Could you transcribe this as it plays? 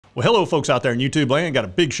Well, hello, folks out there in YouTube land. Got a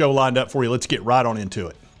big show lined up for you. Let's get right on into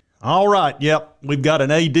it. All right, yep, we've got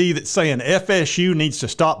an AD that's saying FSU needs to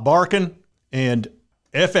stop barking, and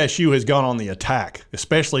FSU has gone on the attack,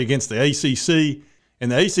 especially against the ACC,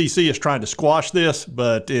 and the ACC is trying to squash this,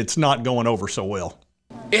 but it's not going over so well.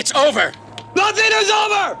 It's over. Nothing is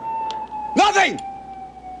over. Nothing.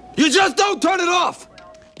 You just don't turn it off.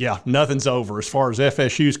 Yeah, nothing's over as far as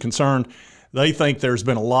FSU is concerned. They think there's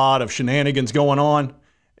been a lot of shenanigans going on,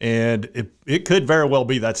 and it could very well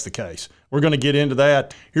be that's the case. We're going to get into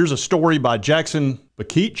that. Here's a story by Jackson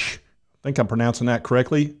Bakich. I think I'm pronouncing that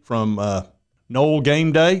correctly, from Noel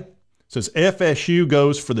Game Day. It says FSU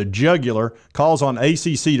goes for the jugular, calls on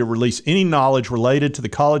ACC to release any knowledge related to the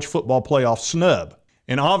college football playoff snub.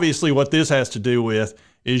 And obviously what this has to do with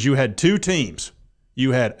is you had two teams.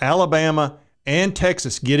 You had Alabama and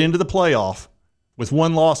Texas get into the playoff with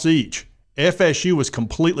one loss each. FSU was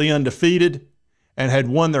completely undefeated and had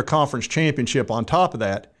won their conference championship on top of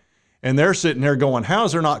that. And they're sitting there going, how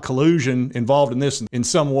is there not collusion involved in this in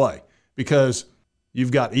some way? Because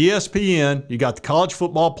you've got ESPN, you got the college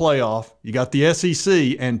football playoff, you got the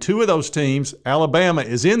SEC, and two of those teams, Alabama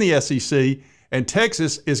is in the SEC, and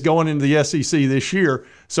Texas is going into the SEC this year.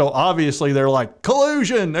 So obviously they're like,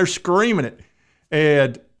 collusion, they're screaming it.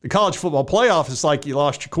 And the college football playoff is like you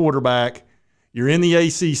lost your quarterback, you're in the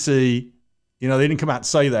ACC. You know, they didn't come out and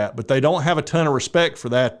say that, but they don't have a ton of respect for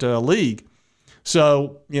that league.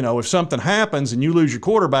 So, you know, if something happens and you lose your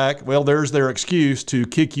quarterback, well, there's their excuse to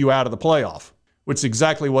kick you out of the playoff, which is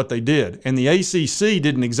exactly what they did. And the ACC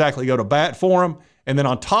didn't exactly go to bat for them. And then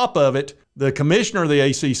on top of it, the commissioner of the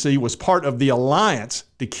ACC was part of the alliance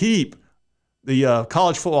to keep the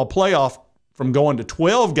college football playoff from going to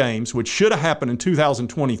 12 games, which should have happened in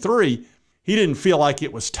 2023. He didn't feel like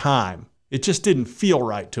it was time. It just didn't feel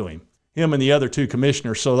right to him and the other two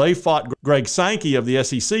commissioners. So they fought Greg Sankey of the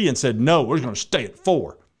SEC and said, no, we're going to stay at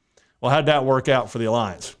 4. Well, how'd that work out for the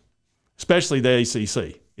alliance, especially the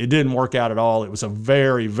ACC? It didn't work out at all. It was a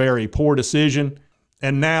very, very poor decision.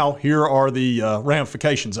 And now here are the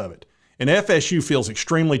ramifications of it. And FSU feels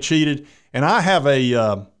extremely cheated. And I have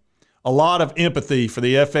a lot of empathy for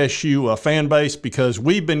the FSU fan base because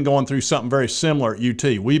we've been going through something very similar at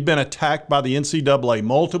UT. We've been attacked by the NCAA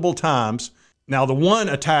multiple times. Now, the one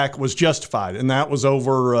attack was justified, and that was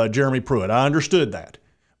over Jeremy Pruitt. I understood that.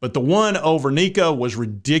 But the one over Nico was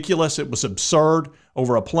ridiculous. It was absurd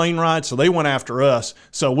over a plane ride, so they went after us.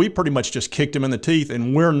 So we pretty much just kicked him in the teeth,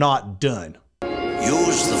 and we're not done.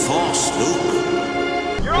 Use the Force,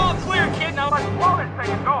 Luke. You're all clear, kid. Now let's blow this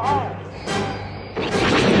thing and go home.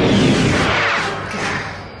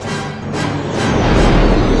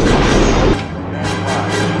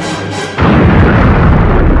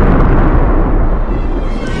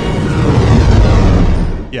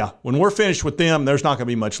 Yeah, when we're finished with them, there's not going to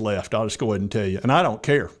be much left. I'll just go ahead and tell you. And I don't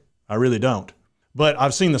care. I really don't. But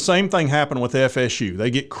I've seen the same thing happen with FSU. They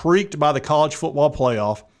get creaked by the college football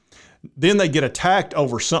playoff. Then they get attacked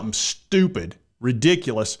over something stupid,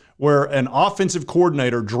 ridiculous, where an offensive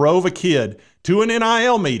coordinator drove a kid to an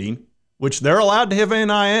NIL meeting, which they're allowed to have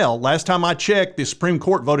NIL. Last time I checked, the Supreme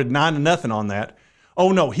Court voted 9-0 on that.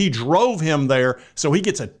 Oh, no, he drove him there, so he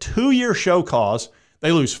gets a 2-year show cause.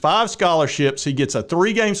 They lose 5 scholarships. He gets a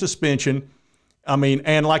 3-game suspension. I mean,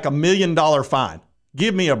 and like $1 million fine.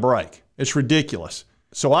 Give me a break. It's ridiculous.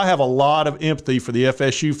 So I have a lot of empathy for the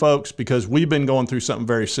FSU folks because we've been going through something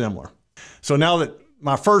very similar. So now that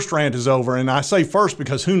my first rant is over, and I say first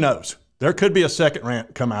because who knows? There could be a second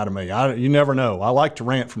rant come out of me. You never know. I like to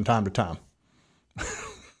rant from time to time.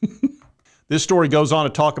 This story goes on to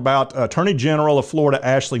talk about Attorney General of Florida,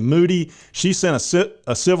 Ashley Moody. She sent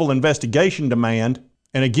a civil investigation demand.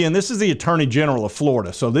 And again, this is the Attorney General of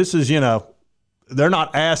Florida. So this is, you know, they're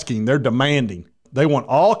not asking, they're demanding. They want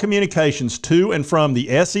all communications to and from the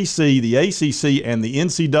SEC, the ACC, and the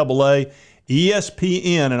NCAA,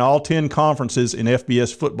 ESPN, and all 10 conferences in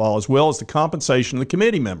FBS football, as well as the compensation of the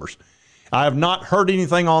committee members. I have not heard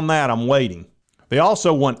anything on that. I'm waiting. They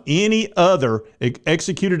also want any other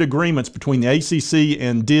executed agreements between the ACC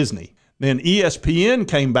and Disney. Then ESPN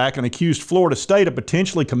came back and accused Florida State of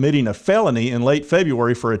potentially committing a felony in late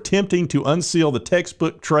February for attempting to unseal the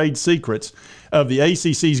textbook trade secrets of the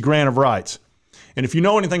ACC's grant of rights. And if you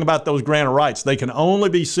know anything about those grant of rights, they can only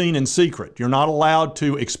be seen in secret. You're not allowed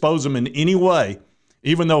to expose them in any way,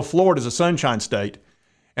 even though Florida's a sunshine state.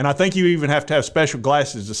 And I think you even have to have special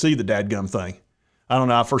glasses to see the dadgum thing. I don't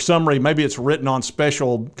know. For some reason, maybe it's written on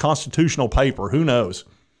special constitutional paper. Who knows?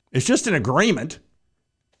 It's just an agreement.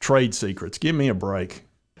 Trade secrets. Give me a break.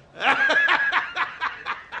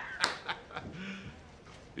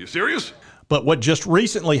 You serious? But what just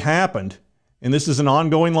recently happened and this is an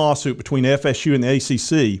ongoing lawsuit between FSU and the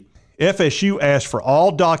ACC. FSU asked for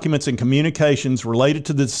all documents and communications related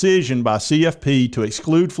to the decision by CFP to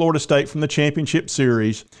exclude Florida State from the championship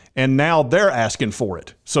series, and now they're asking for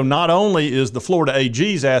it. So not only is the Florida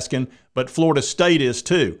AG's asking, but Florida State is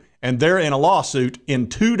too. And they're in a lawsuit in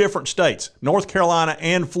 2 different states, North Carolina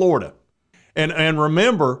and Florida. And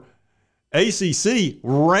remember, ACC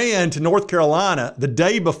ran to North Carolina the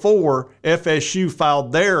day before FSU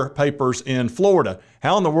filed their papers in Florida.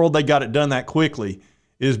 How in the world they got it done that quickly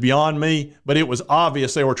is beyond me, but it was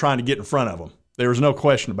obvious they were trying to get in front of them. There was no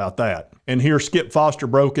question about that. And here Skip Foster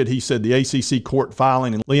broke it. He said the ACC court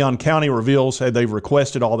filing in Leon County reveals that they've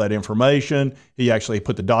requested all that information. He actually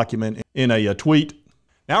put the document in a tweet.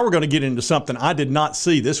 Now we're going to get into something I did not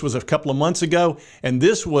see. This was a couple of months ago, and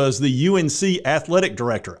this was the UNC athletic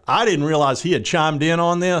director. I didn't realize he had chimed in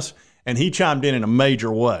on this, and he chimed in a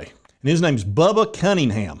major way. And his name's Bubba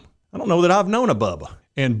Cunningham. I don't know that I've known a Bubba.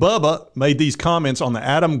 And Bubba made these comments on the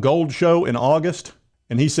Adam Gold show in August.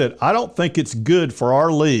 And he said, I don't think it's good for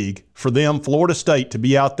our league, for them, Florida State, to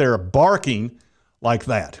be out there barking like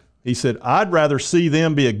that. He said, I'd rather see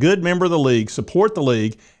them be a good member of the league, support the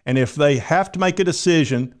league, and if they have to make a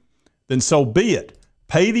decision, then so be it.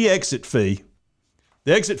 Pay the exit fee.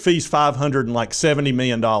 The exit fee is $570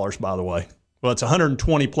 million, by the way. Well, it's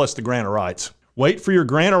 120 plus the grant of rights. Wait for your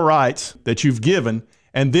grant of rights that you've given,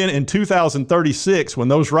 and then in 2036, when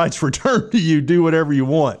those rights return to you, do whatever you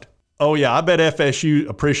want. Oh, yeah, I bet FSU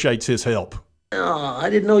appreciates his help. Oh, I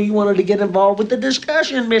didn't know you wanted to get involved with the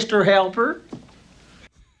discussion, Mr. Helper.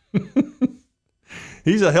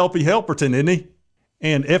 He's a helpy helperton, isn't he?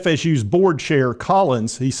 And FSU's board chair,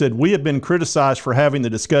 Collins, he said, we have been criticized for having the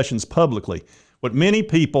discussions publicly. What many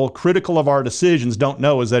people critical of our decisions don't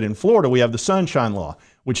know is that in Florida, we have the Sunshine Law,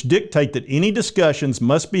 which dictate that any discussions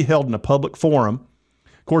must be held in a public forum.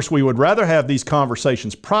 Of course, we would rather have these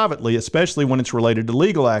conversations privately, especially when it's related to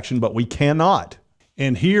legal action, but we cannot.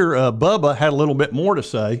 And here, Bubba had a little bit more to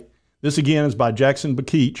say. This, again, is by Jackson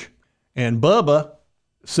Bakich. And Bubba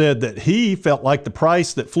said that he felt like the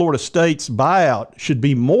price that Florida State's buyout should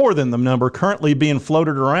be more than the number currently being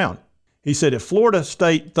floated around. He said, if Florida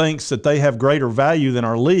State thinks that they have greater value than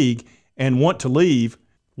our league and want to leave,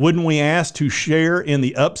 wouldn't we ask to share in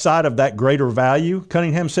the upside of that greater value?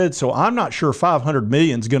 Cunningham said, so I'm not sure $500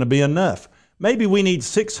 million is going to be enough. Maybe we need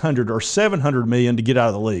 $600 or $700 million to get out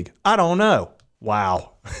of the league. I don't know.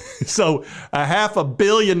 Wow. So $500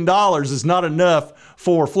 million is not enough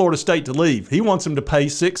for Florida State to leave. He wants them to pay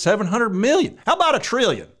 $600-700 million. How about $1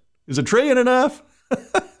 trillion? Is $1 trillion enough?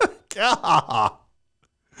 God.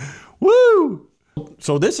 Woo!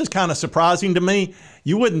 So this is kind of surprising to me.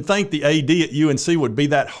 You wouldn't think the AD at UNC would be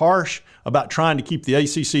that harsh about trying to keep the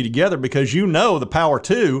ACC together, because you know the Power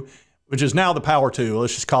 2, which is now the Power 2,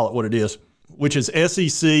 let's just call it what it is, which is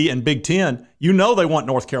SEC and Big Ten, you know they want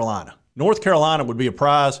North Carolina. North Carolina would be a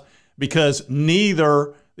prize because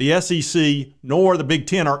neither the SEC nor the Big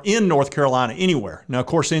Ten are in North Carolina anywhere. Now, of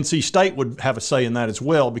course, NC State would have a say in that as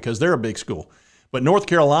well because they're a big school. But North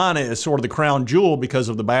Carolina is sort of the crown jewel because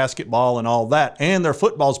of the basketball and all that, and their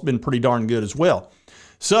football's been pretty darn good as well.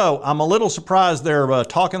 So I'm a little surprised they're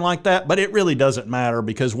talking like that, but it really doesn't matter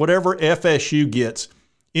because whatever FSU gets,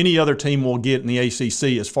 any other team will get in the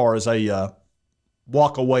ACC as far as a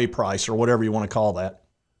walk-away price or whatever you want to call that.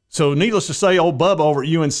 So needless to say, old Bubba over at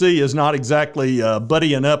UNC is not exactly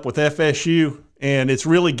buddying up with FSU, and it's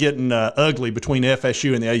really getting ugly between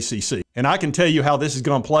FSU and the ACC. And I can tell you how this is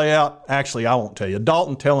going to play out. Actually, I won't tell you.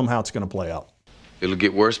 Dalton, tell them how it's going to play out. It'll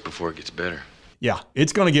get worse before it gets better. Yeah,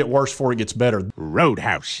 it's going to get worse before it gets better.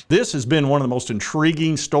 Roadhouse. This has been one of the most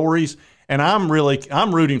intriguing stories, and I'm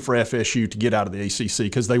rooting for FSU to get out of the ACC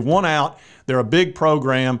because they won out. They're a big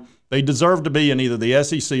program. They deserve to be in either the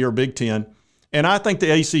SEC or Big Ten. And I think the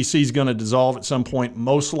ACC is going to dissolve at some point,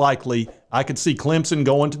 most likely. I could see Clemson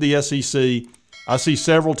going to the SEC. I see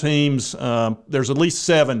several teams. There's at least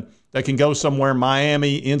 7 that can go somewhere: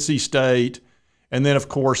 Miami, NC State, and then, of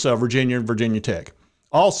course, Virginia and Virginia Tech.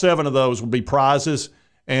 All 7 of those would be prizes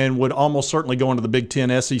and would almost certainly go into the Big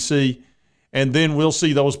Ten SEC. And then we'll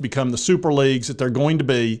see those become the super leagues that they're going to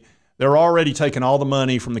be. They're already taking all the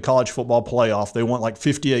money from the college football playoff. They want like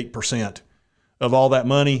 58% of all that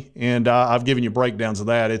money, and I've given you breakdowns of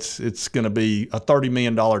that. It's going to be a $30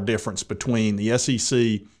 million difference between the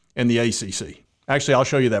SEC and the ACC. Actually, I'll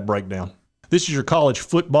show you that breakdown. This is your college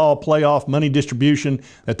football playoff money distribution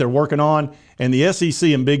that they're working on, and the SEC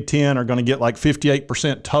and Big Ten are going to get like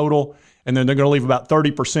 58% total, and then they're going to leave about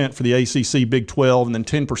 30% for the ACC, Big 12, and then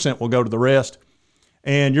 10% will go to the rest.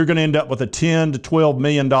 And you're going to end up with a $10 to $12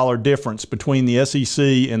 million difference between the SEC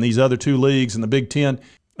and these other 2 leagues and the Big Ten.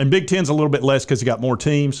 And Big Ten's a little bit less because you got more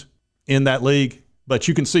teams in that league, but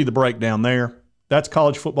you can see the breakdown there. That's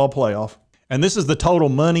college football playoff. And this is the total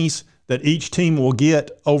monies that each team will get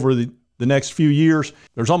over the next few years.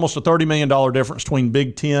 There's almost a $30 million difference between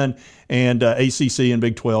Big Ten and ACC and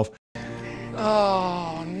Big 12.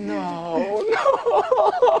 Oh, no.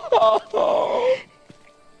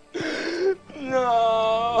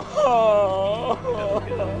 No.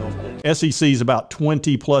 SEC is about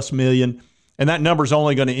 20 plus million, and that number is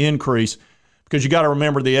only going to increase because you got to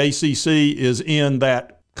remember the ACC is in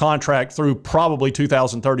that contract through probably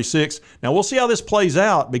 2036. Now, we'll see how this plays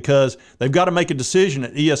out because they've got to make a decision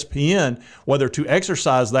at ESPN whether to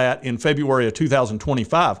exercise that in February of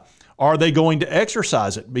 2025. Are they going to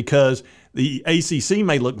exercise it? Because the ACC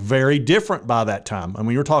may look very different by that time. I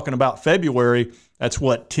mean, you're talking about February. That's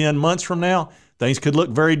what, 10 months from now? Things could look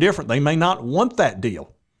very different. They may not want that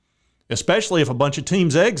deal, especially if a bunch of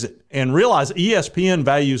teams exit. And realize ESPN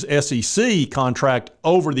values SEC contract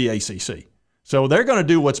over the ACC. So they're going to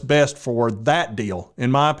do what's best for that deal, in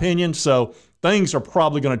my opinion. So things are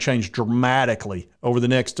probably going to change dramatically over the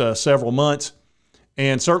next several months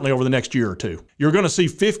and certainly over the next year or two. You're going to see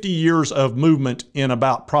 50 years of movement in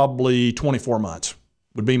about probably 24 months,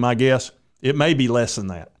 would be my guess. It may be less than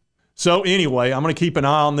that. So anyway, I'm going to keep an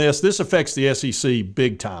eye on this. This affects the SEC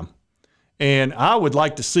big time. And I would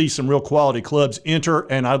like to see some real quality clubs enter,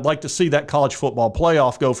 and I'd like to see that college football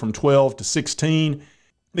playoff go from 12 to 16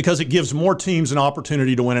 because it gives more teams an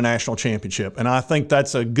opportunity to win a national championship. And I think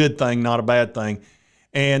that's a good thing, not a bad thing.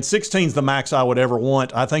 And 16 is the max I would ever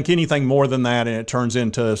want. I think anything more than that and it turns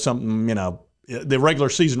into something, the regular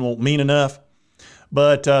season won't mean enough.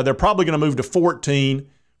 But they're probably going to move to 14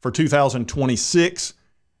 for 2026.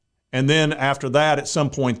 And then after that, at some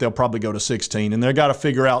point, they'll probably go to 16. And they've got to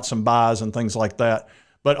figure out some buys and things like that.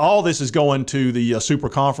 But all this is going to the super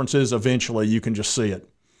conferences. Eventually, you can just see it.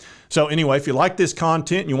 So anyway, if you like this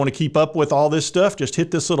content and you want to keep up with all this stuff, just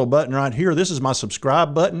hit this little button right here. This is my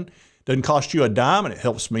subscribe button. Doesn't cost you a dime, and it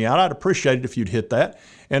helps me out. I'd appreciate it if you'd hit that.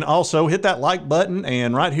 And also hit that like button.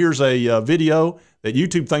 And right here's a video that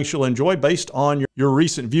YouTube thinks you'll enjoy based on your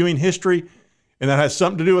recent viewing history. And that has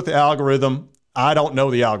something to do with the algorithm. I don't know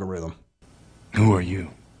the algorithm. Who are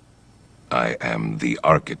you? I am the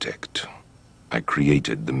architect. I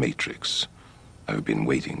created the Matrix. I've been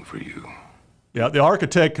waiting for you. Yeah, the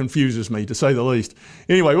architect confuses me, to say the least.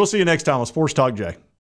 Anyway, we'll see you next time on Sports Talk Jay.